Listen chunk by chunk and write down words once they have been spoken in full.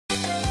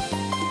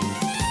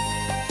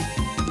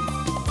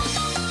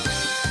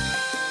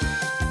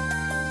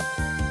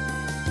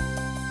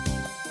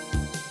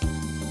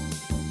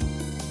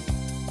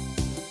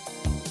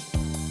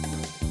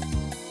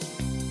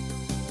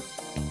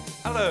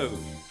Hello.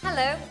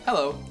 Hello.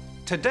 Hello.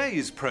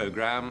 Today's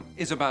programme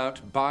is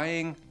about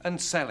buying and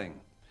selling,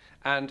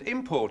 and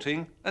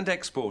importing and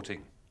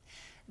exporting.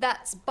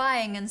 That's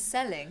buying and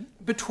selling.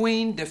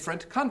 Between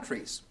different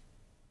countries.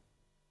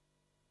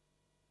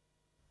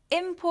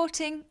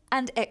 Importing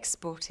and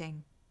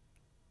exporting.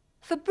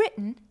 For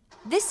Britain,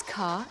 this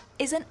car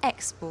is an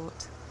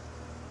export.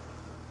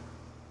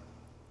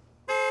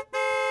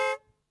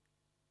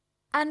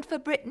 And for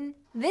Britain,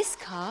 this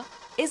car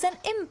is an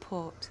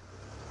import.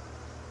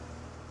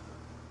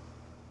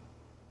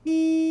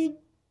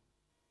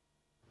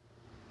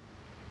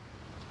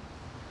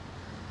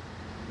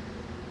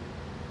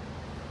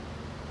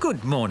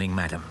 Good morning,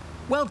 madam.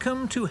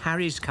 Welcome to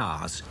Harry's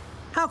Cars.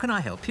 How can I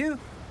help you?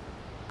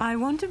 I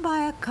want to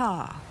buy a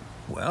car.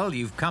 Well,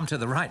 you've come to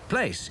the right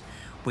place.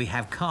 We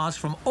have cars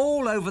from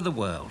all over the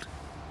world.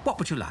 What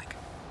would you like?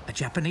 A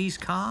Japanese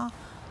car?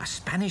 A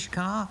Spanish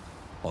car?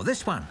 Or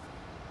this one?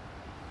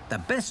 The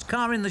best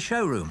car in the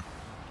showroom.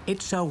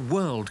 It's a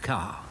world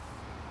car.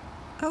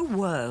 A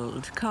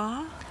world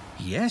car?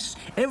 Yes,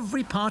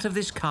 every part of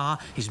this car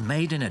is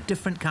made in a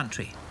different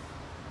country.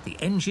 The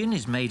engine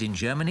is made in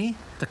Germany,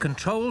 the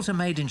controls are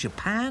made in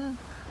Japan,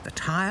 the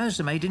tyres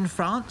are made in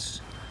France,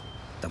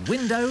 the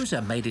windows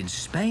are made in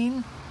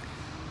Spain.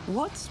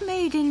 What's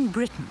made in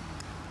Britain?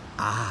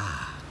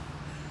 Ah,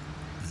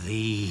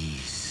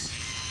 these.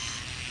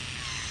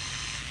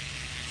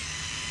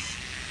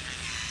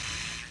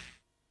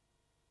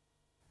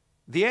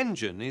 The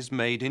engine is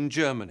made in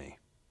Germany.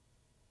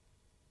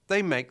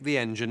 They make the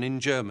engine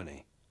in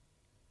Germany.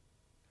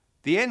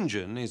 The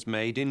engine is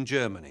made in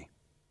Germany.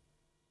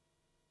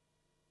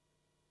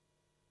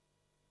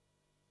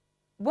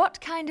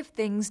 What kind of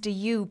things do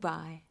you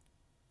buy?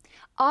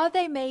 Are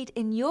they made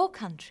in your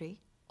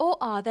country or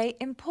are they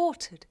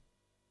imported?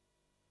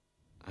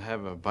 I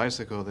have a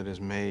bicycle that is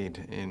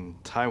made in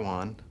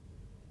Taiwan,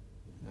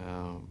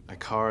 a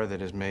car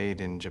that is made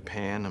in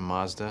Japan, a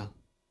Mazda.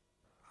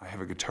 I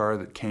have a guitar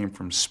that came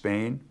from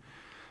Spain,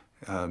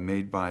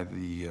 made by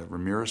the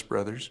Ramirez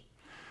brothers.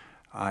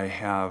 I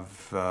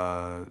have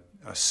a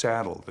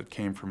saddle that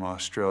came from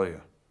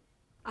Australia.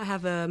 I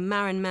have a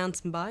Marin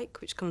mountain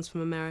bike, which comes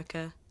from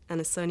America, and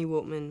a Sony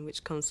Walkman,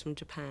 which comes from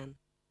Japan.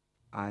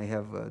 I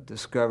have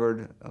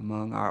discovered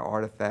among our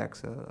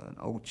artifacts an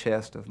old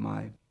chest of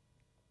my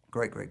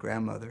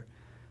great-great-grandmother,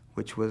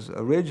 which was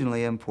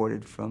originally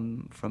imported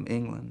from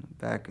England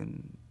back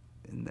in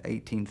the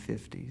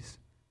 1850s.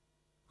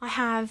 I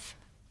have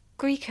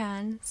Greek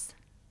urns.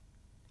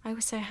 I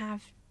also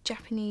have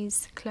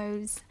Japanese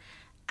clothes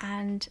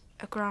and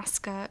a grass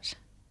skirt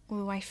all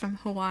the way from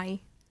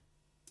Hawaii.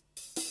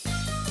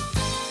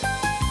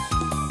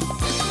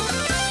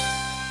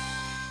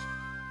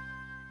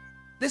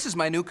 This is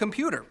my new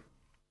computer.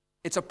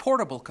 It's a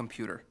portable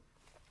computer.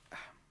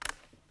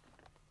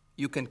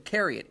 You can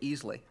carry it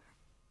easily.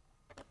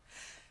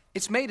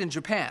 It's made in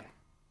Japan.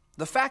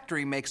 The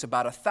factory makes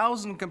about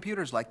 1,000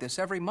 computers like this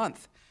every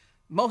month.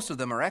 Most of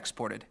them are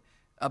exported.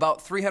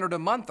 About 300 a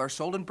month are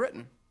sold in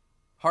Britain.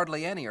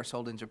 Hardly any are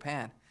sold in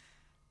Japan.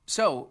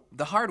 So,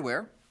 the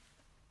hardware,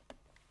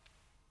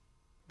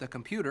 the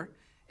computer,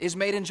 is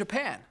made in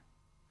Japan.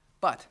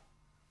 But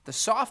the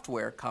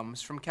software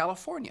comes from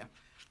California.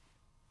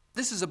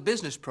 This is a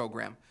business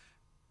program.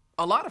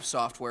 A lot of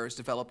software is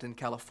developed in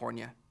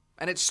California,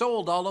 and it's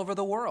sold all over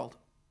the world.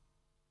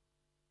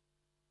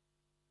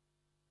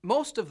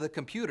 Most of the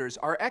computers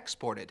are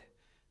exported.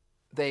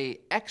 They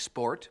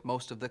export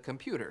most of the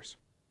computers.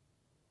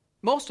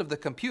 Most of the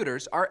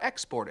computers are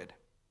exported.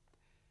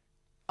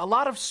 A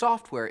lot of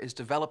software is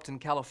developed in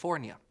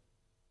California.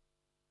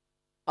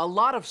 A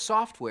lot of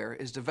software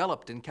is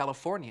developed in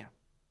California.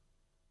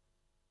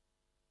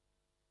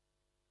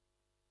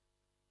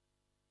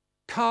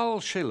 Carl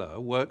Schiller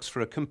works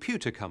for a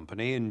computer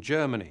company in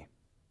Germany.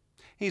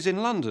 He's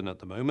in London at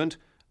the moment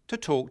to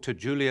talk to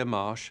Julia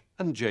Marsh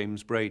and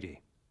James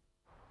Brady.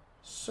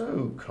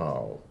 So,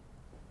 Carl,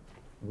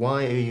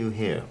 why are you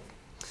here?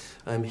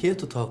 I'm here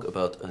to talk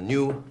about a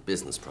new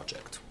business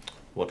project.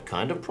 What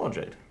kind of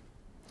project?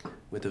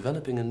 We're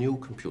developing a new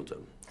computer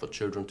for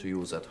children to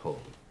use at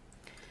home.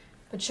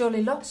 But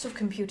surely lots of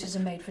computers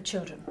are made for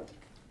children.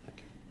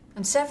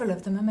 And several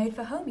of them are made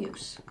for home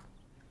use.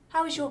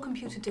 How is your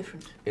computer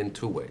different? In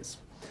two ways.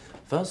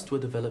 First, we're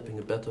developing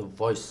a better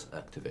voice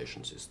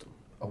activation system.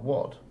 A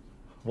what?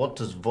 What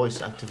does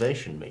voice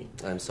activation mean?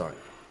 I'm sorry.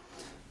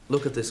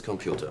 Look at this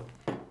computer.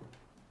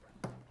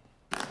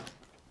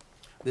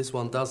 This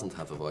one doesn't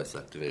have a voice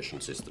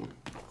activation system.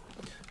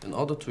 In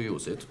order to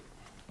use it,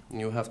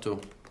 you have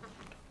to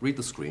read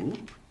the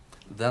screen,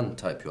 then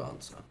type your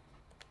answer.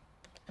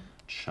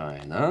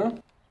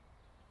 China.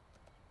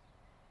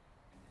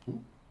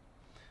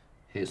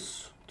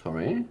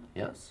 History,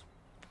 yes.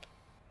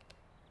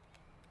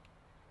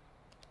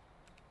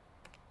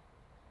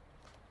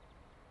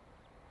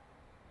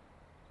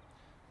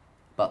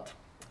 But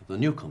the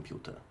new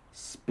computer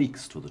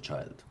speaks to the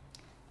child.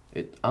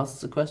 It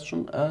asks a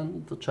question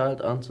and the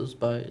child answers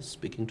by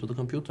speaking to the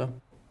computer.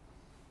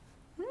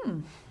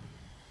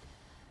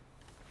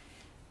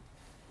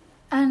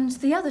 And And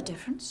the other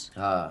difference?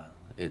 Ah,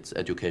 it's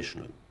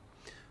educational.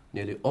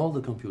 Nearly all the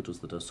computers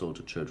that are sold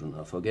to children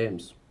are for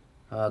games.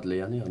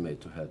 Hardly any are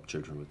made to help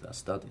children with their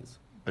studies.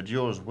 But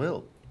yours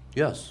will.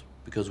 Yes,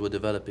 because we're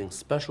developing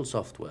special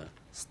software,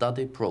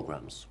 study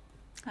programs.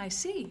 I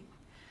see.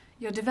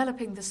 You're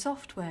developing the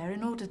software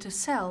in order to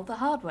sell the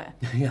hardware.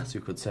 Yes,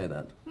 you could say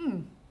that.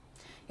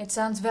 It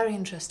sounds very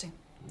interesting.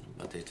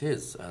 But it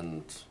is,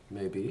 and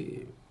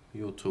maybe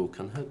you two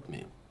can help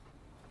me.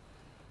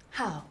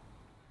 How?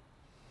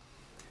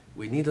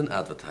 We need an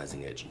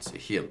advertising agency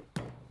here,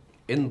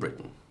 in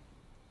Britain.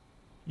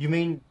 You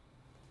mean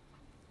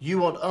you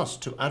want us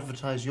to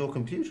advertise your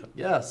computer?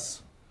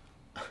 Yes.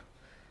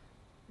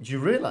 Do you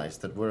realize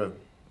that we're a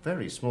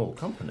very small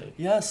company?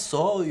 Yes,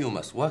 so you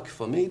must work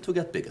for me to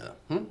get bigger.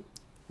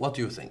 What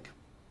do you think?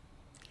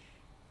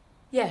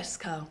 Yes,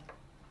 Carl.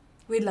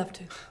 We'd love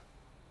to.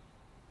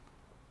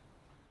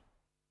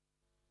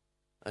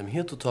 I'm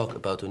here to talk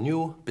about a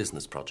new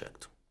business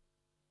project.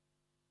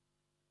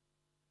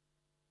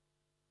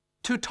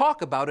 To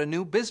talk about a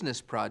new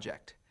business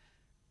project.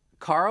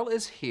 Carl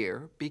is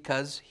here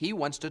because he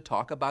wants to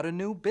talk about a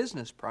new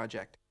business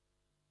project.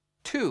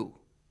 To,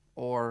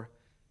 or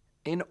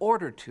in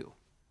order to.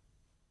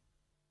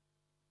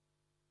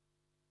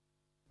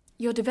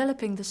 You're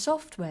developing the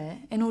software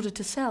in order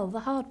to sell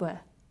the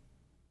hardware.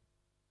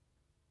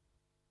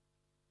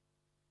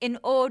 In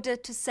order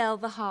to sell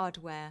the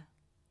hardware.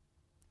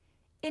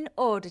 In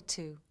order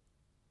to.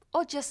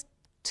 Or just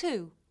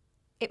to.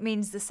 It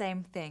means the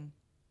same thing.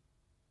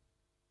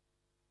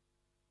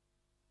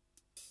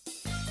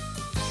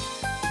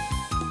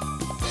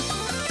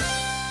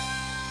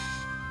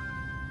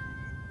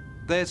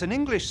 There's an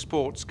English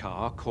sports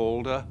car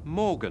called a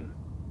Morgan.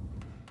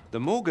 The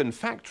Morgan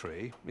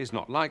factory is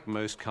not like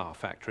most car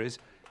factories.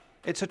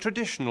 It's a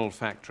traditional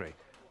factory,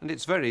 and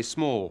it's very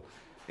small.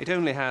 It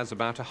only has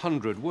about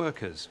 100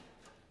 workers.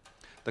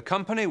 The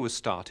company was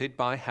started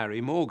by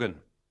Harry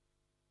Morgan.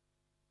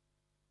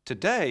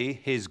 Today,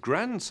 his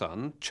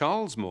grandson,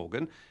 Charles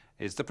Morgan,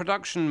 is the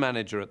production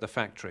manager at the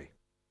factory.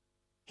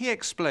 He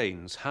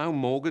explains how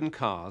Morgan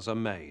cars are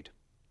made.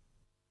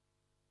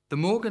 The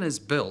Morgan is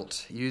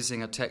built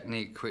using a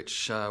technique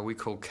which we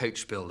call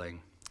coach building.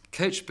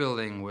 Coach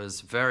building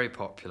was very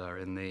popular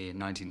in the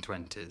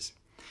 1920s.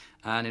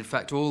 And in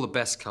fact, all the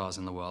best cars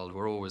in the world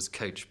were always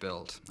coach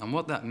built. And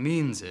what that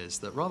means is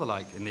that rather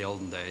like in the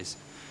olden days,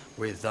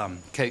 with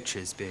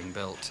coaches being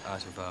built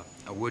out of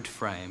a wood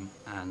frame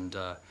and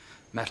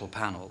metal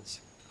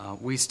panels,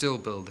 we still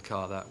build the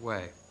car that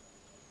way.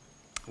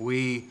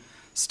 We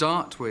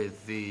start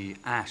with the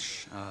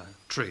ash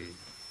tree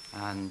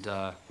and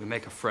we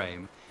make a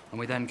frame, and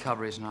we then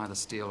cover it in either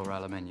steel or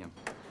aluminium.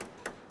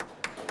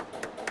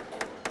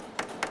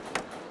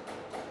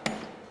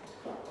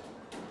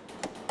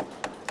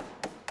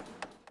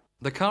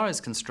 The car is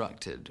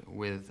constructed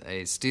with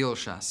a steel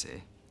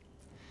chassis,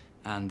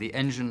 and the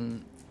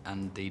engine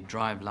and the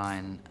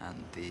driveline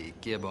and the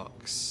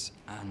gearbox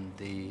and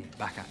the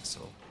back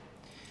axle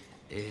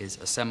is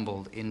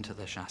assembled into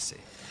the chassis.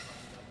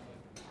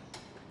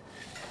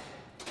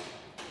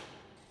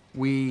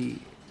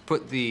 We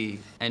put the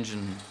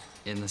engine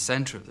in the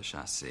center of the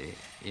chassis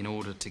in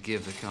order to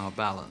give the car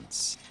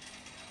balance.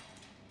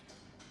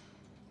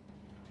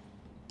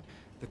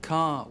 The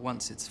car,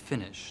 once it's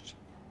finished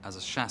as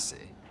a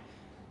chassis,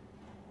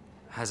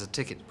 has a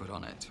ticket put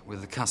on it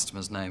with the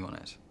customer's name on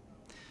it.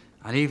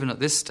 And even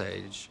at this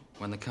stage,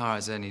 when the car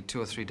is only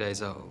 2 or 3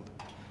 days old,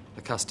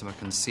 the customer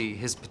can see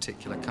his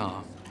particular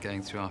car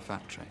going through our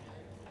factory.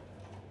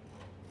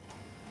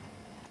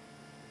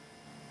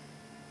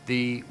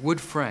 The wood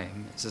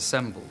frame is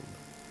assembled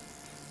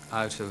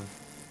out of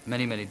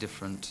many, many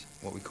different,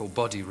 what we call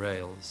body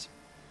rails.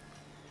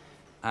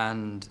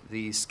 And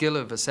the skill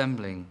of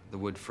assembling the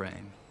wood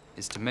frame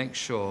is to make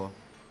sure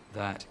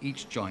that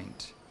each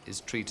joint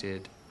is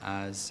treated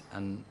as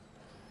a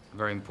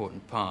very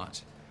important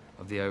part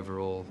of the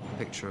overall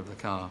picture of the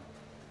car.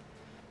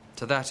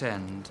 To that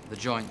end, the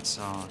joints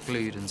are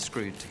glued and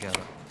screwed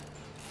together.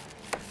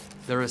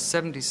 There are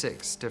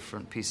 76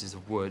 different pieces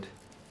of wood,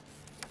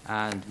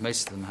 and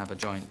most of them have a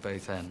joint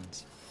both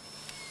ends.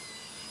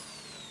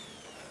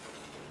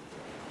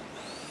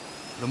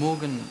 The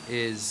Morgan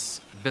is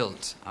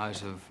built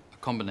out of a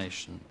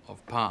combination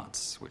of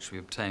parts which we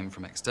obtain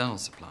from external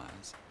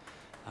suppliers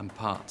and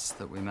parts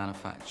that we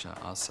manufacture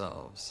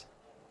ourselves.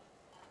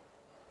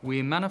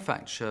 We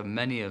manufacture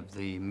many of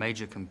the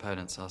major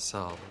components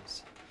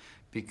ourselves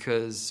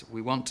because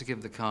we want to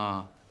give the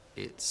car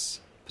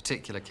its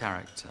particular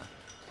character.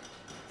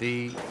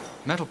 The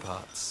metal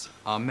parts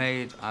are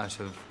made out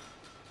of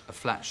a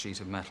flat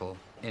sheet of metal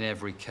in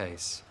every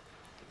case.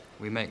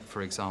 We make,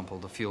 for example,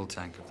 the fuel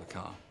tank of the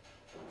car.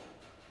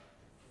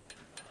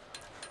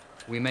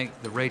 We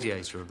make the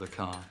radiator of the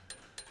car.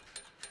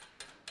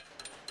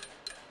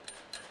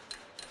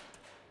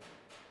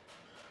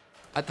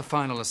 At the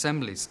final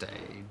assembly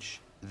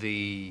stage,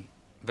 the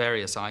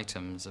various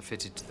items are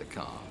fitted to the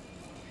car,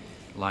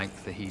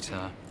 like the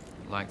heater,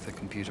 like the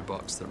computer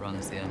box that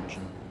runs the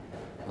engine,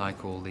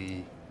 like all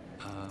the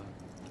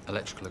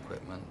electrical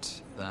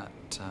equipment that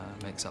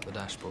makes up the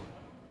dashboard.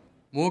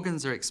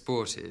 Morgans are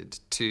exported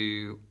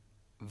to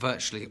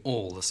virtually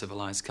all the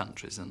civilized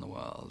countries in the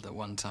world at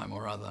one time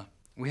or other.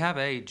 We have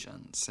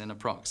agents in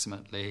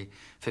approximately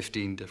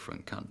 15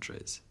 different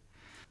countries.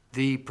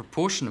 The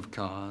proportion of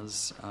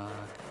cars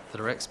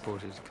that are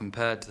exported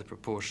compared to the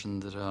proportion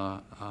that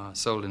are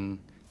sold in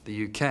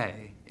the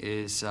UK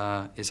is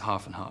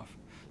half and half.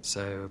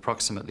 So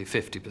approximately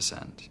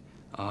 50%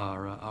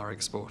 are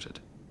exported.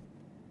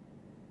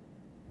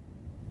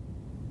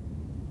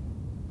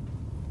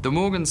 The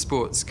Morgan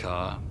sports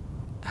car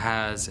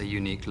has a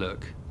unique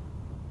look,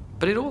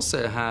 but it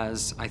also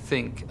has, I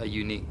think, a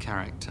unique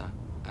character.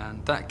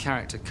 And that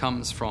character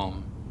comes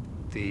from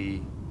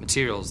the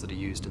materials that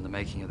are used in the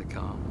making of the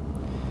car.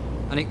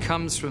 And it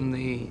comes from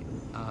the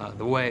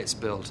way it's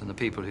built and the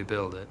people who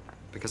build it.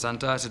 Because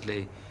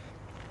undoubtedly,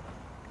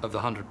 of the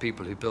 100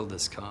 people who build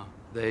this car,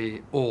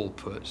 they all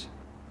put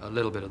a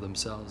little bit of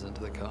themselves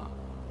into the car.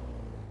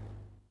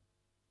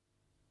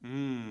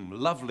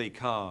 Lovely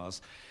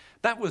cars.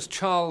 That was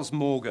Charles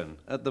Morgan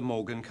at the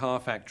Morgan Car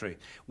Factory,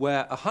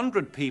 where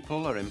 100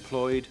 people are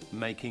employed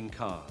making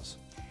cars.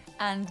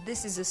 And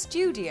this is a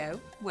studio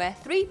where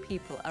 3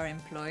 people are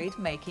employed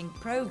making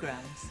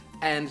programs.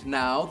 And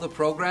now the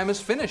program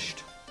is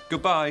finished.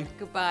 Goodbye.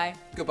 Goodbye.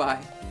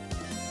 Goodbye.